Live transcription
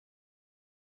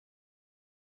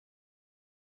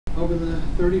Over the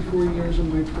 34 years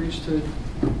of my priesthood,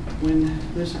 when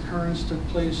this occurrence took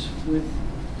place with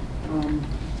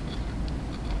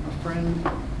a friend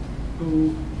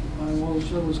who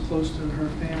also was close to her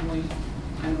family,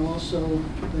 and also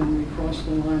then we crossed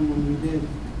the line when we did,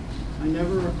 I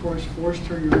never, of course, forced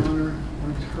her, Your Honor,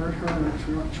 or hurt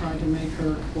her, or tried to make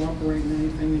her cooperate in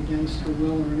anything against her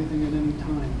will or anything at any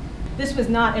time. This was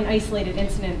not an isolated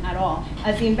incident at all.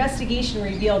 As the investigation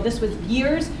revealed, this was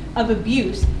years of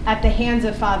abuse at the hands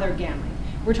of Father Ganley.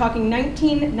 We're talking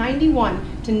 1991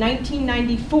 to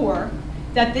 1994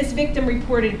 that this victim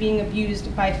reported being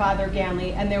abused by Father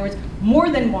Ganley, and there was more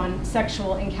than one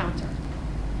sexual encounter.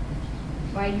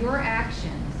 By your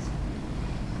actions,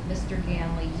 Mr.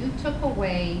 Ganley, you took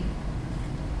away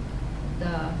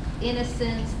the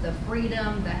innocence, the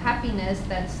freedom, the happiness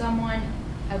that someone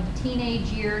of teenage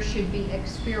years should be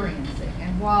experiencing.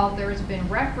 And while there's been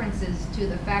references to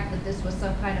the fact that this was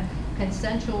some kind of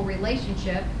consensual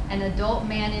relationship, an adult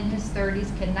man in his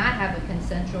 30s cannot have a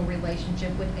consensual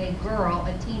relationship with a girl,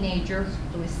 a teenager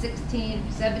who is 16,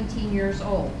 17 years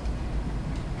old.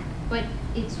 But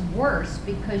it's worse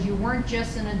because you weren't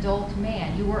just an adult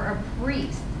man, you were a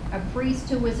priest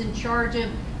who was in charge of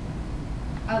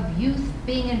youth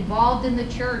being involved in the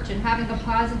church and having a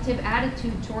positive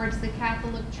attitude towards the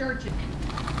Catholic Church.